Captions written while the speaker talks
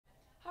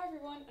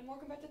everyone, and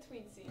welcome back to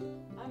Tween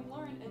Scene. I'm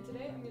Lauren, and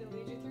today I'm going to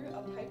lead you through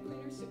a pipe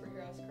cleaner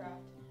superheroes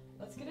craft.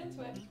 Let's get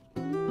into it.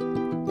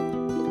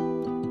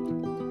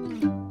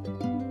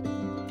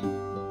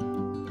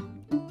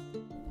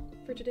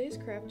 For today's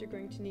craft, you're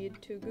going to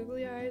need 2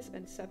 googly eyes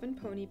and 7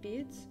 pony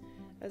beads,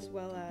 as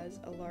well as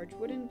a large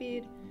wooden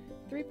bead,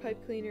 3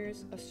 pipe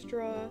cleaners, a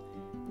straw,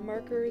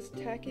 markers,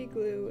 tacky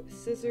glue,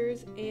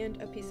 scissors,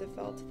 and a piece of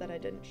felt that I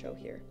didn't show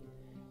here.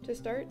 To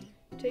start,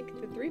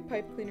 take the 3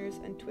 pipe cleaners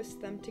and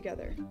twist them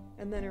together,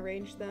 and then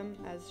arrange them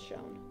as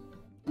shown.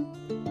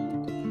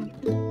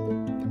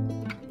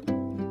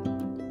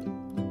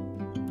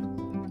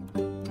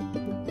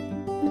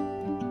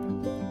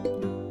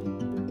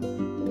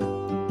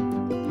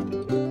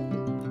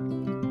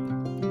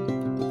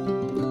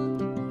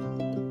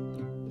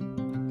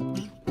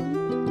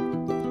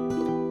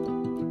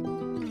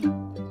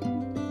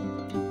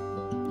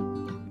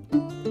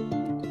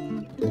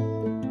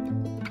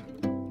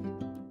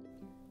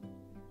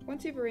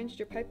 Once you've arranged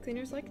your pipe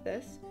cleaners like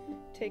this,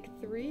 take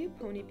 3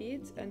 pony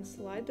beads and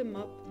slide them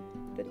up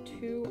the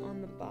 2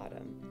 on the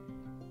bottom.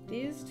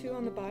 These 2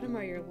 on the bottom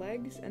are your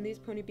legs, and these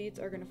pony beads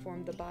are going to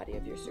form the body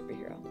of your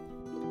superhero.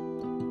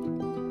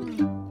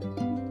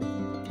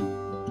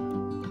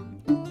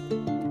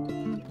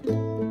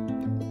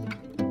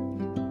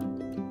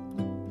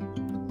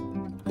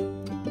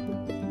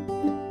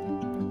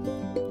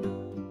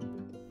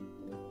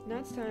 Now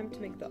it's time to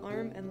make the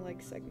arm and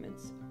leg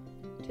segments.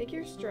 Take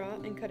your straw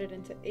and cut it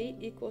into 8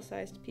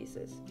 equal-sized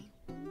pieces.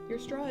 Your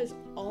straw is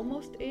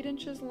almost 8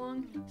 inches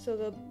long, so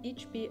they'll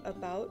each be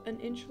about an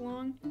inch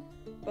long,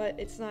 but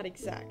it's not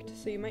exact,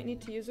 so you might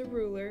need to use a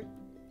ruler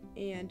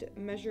and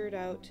measure it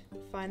out,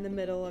 find the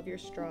middle of your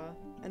straw,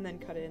 and then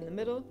cut it in the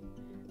middle,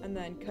 and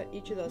then cut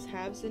each of those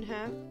halves in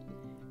half,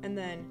 and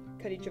then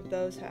cut each of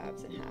those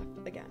halves in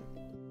half again.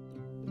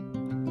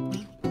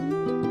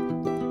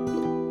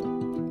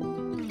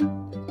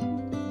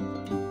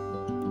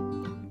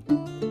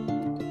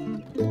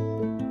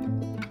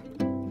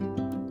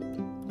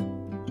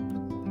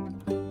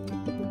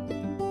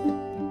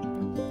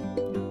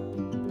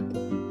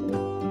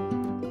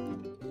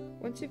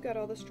 Once you've got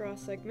all the straw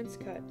segments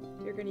cut,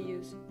 you're going to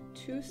use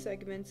 2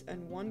 segments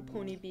and 1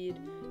 pony bead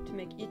to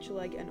make each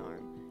leg and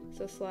arm.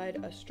 So slide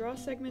a straw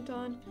segment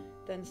on,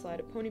 then slide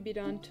a pony bead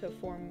on to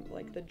form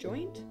like the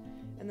joint,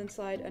 and then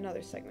slide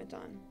another segment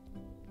on.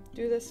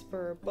 Do this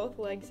for both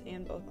legs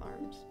and both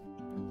arms.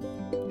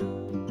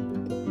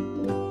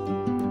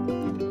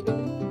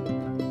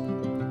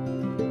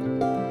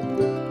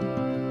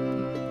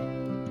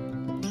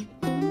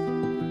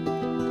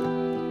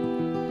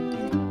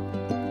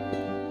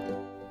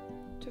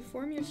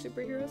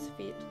 Superhero's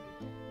feet,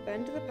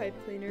 bend the pipe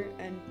cleaner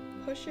and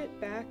push it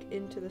back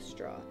into the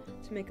straw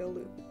to make a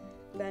loop.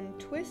 Then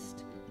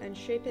twist and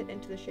shape it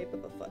into the shape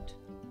of a foot,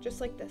 just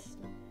like this.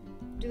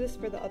 Do this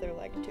for the other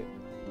leg too.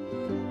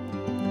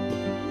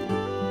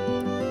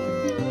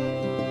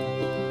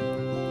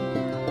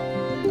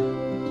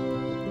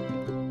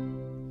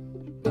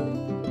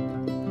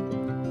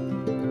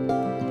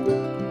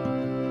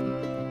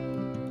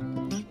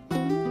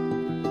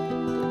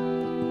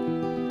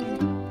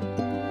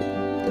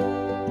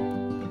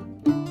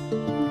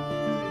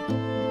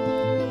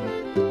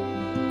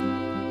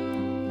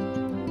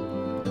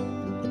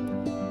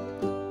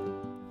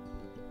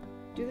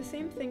 Do the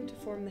same thing to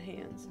form the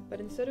hands, but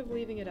instead of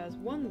leaving it as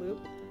one loop,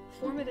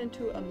 form it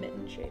into a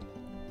mitten shape,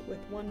 with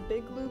one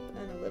big loop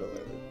and a littler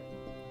loop.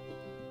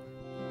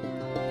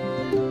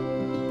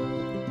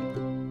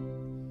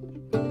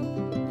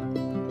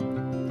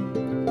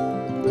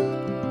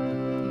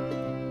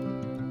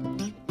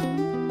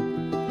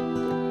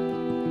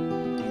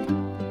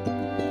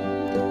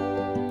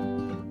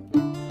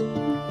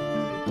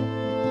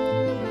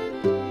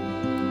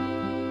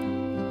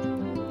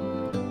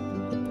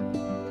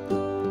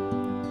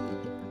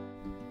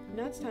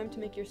 It's time to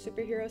make your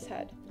superhero's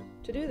head.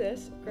 To do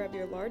this, grab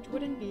your large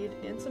wooden bead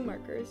and some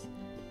markers,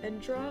 and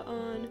draw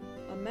on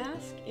a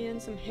mask and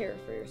some hair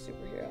for your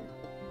superhero.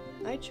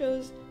 I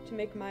chose to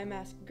make my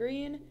mask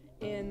green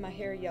and my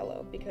hair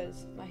yellow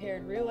because my hair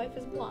in real life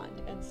is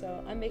blonde, and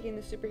so I'm making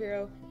the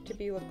superhero to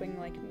be looking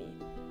like me.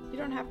 You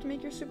don't have to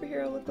make your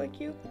superhero look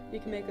like you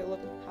can make it look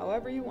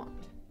however you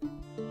want.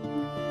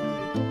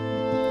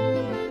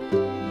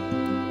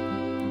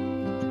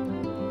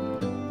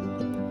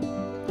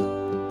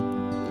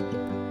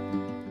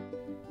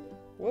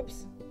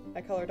 Whoops,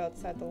 I colored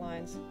outside the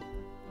lines.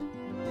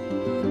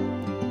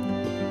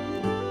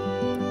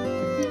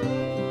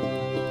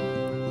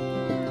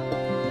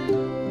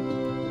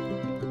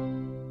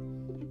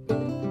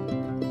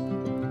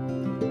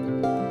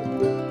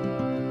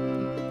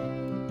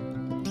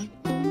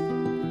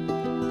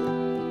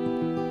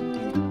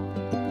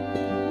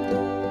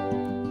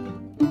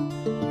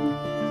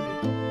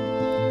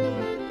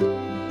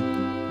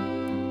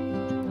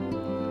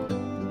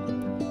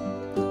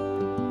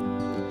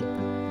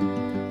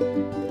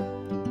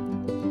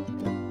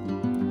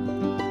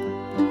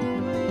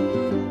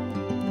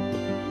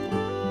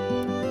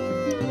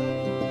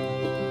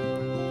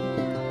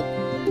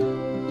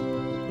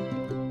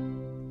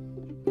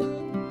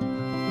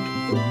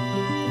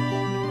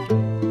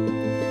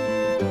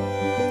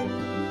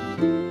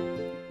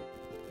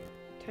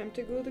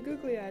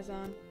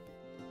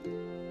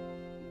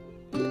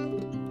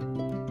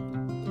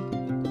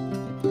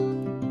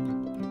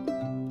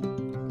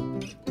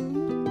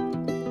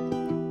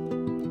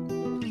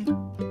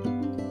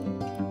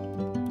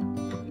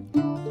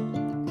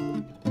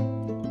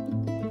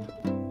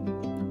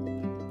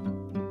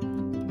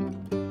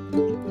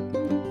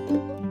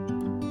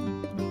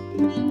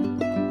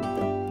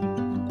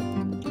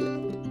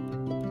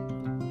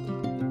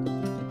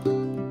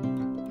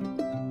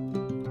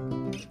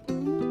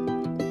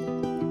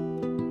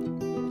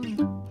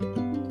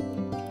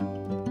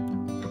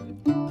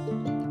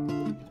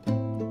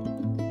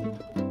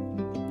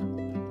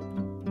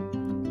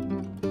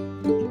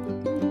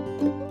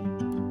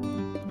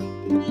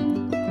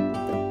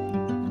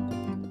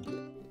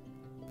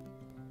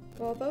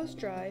 While those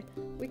dry,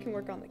 we can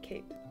work on the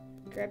cape.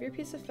 Grab your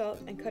piece of felt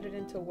and cut it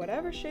into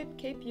whatever shaped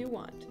cape you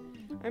want.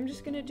 I'm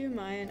just going to do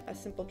mine a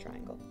simple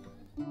triangle.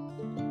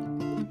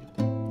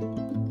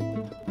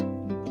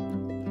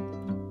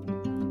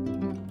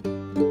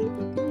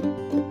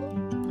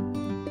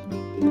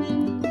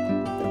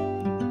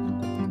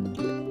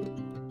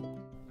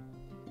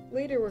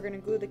 Later we're going to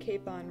glue the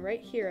cape on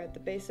right here at the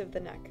base of the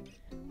neck,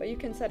 but you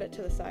can set it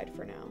to the side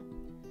for now.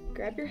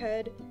 Grab your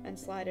head and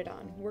slide it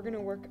on. We're going to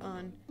work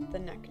on the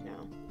neck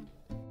now.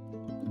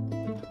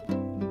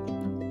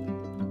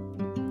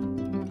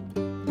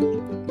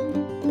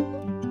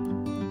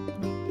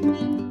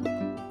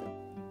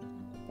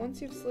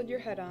 Once you've slid your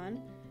head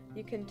on,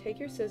 you can take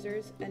your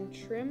scissors and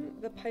trim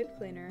the pipe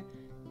cleaner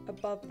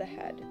above the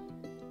head.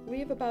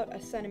 Leave about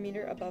 1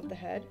 centimeter above the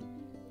head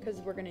because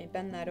we're going to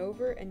bend that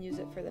over and use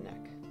it for the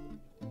neck.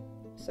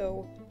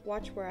 So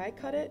watch where I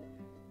cut it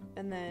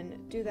and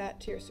then do that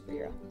to your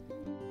superhero.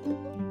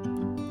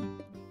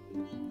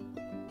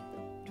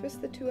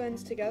 Twist the two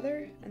ends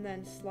together and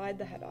then slide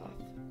the head off.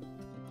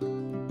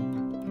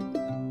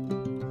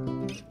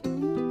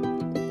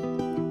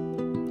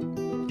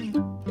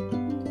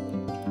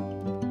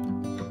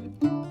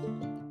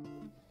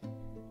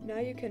 Now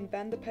you can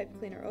bend the pipe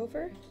cleaner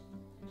over,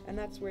 and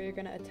that's where you're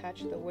going to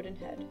attach the wooden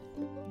head.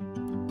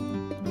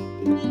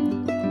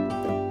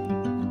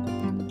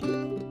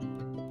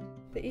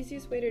 The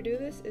easiest way to do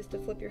this is to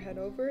flip your head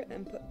over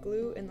and put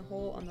glue in the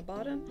hole on the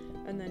bottom,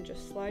 and then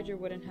just slide your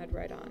wooden head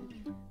right on.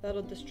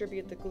 That'll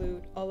distribute the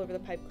glue all over the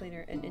pipe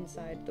cleaner and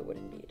inside the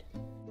wooden bead.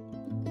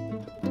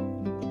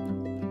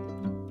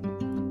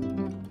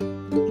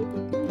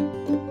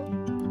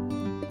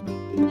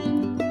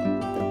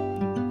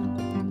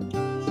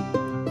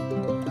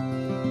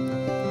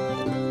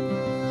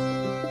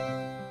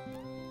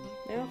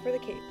 Now for the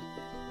cape.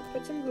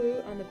 Put some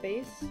glue on the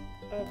base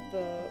of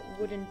the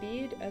wooden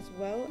bead as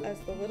well as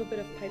the little bit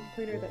of pipe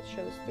cleaner that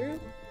shows through,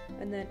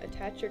 and then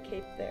attach your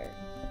cape there.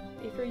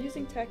 If you're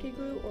using tacky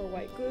glue or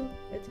white glue,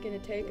 it's going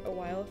to take a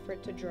while for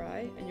it to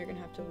dry and you're going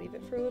to have to leave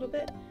it for a little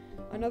bit.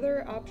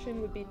 Another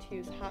option would be to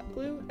use hot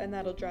glue, and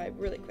that'll dry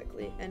really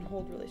quickly and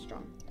hold really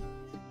strong.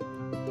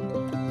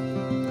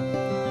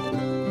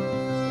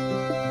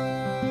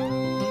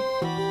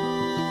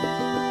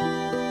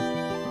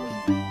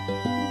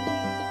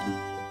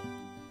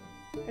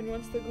 And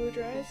once the glue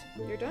dries,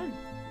 you're done.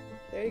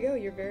 There you go,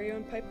 your very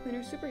own pipe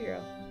cleaner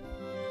superhero.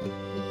 Thanks for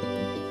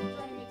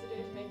joining me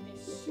today to make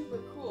these super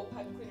cool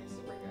pipe cleaner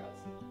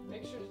superheroes.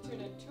 Make sure to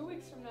tune in 2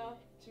 weeks from now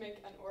to make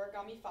an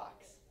origami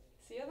fox.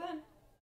 See you then!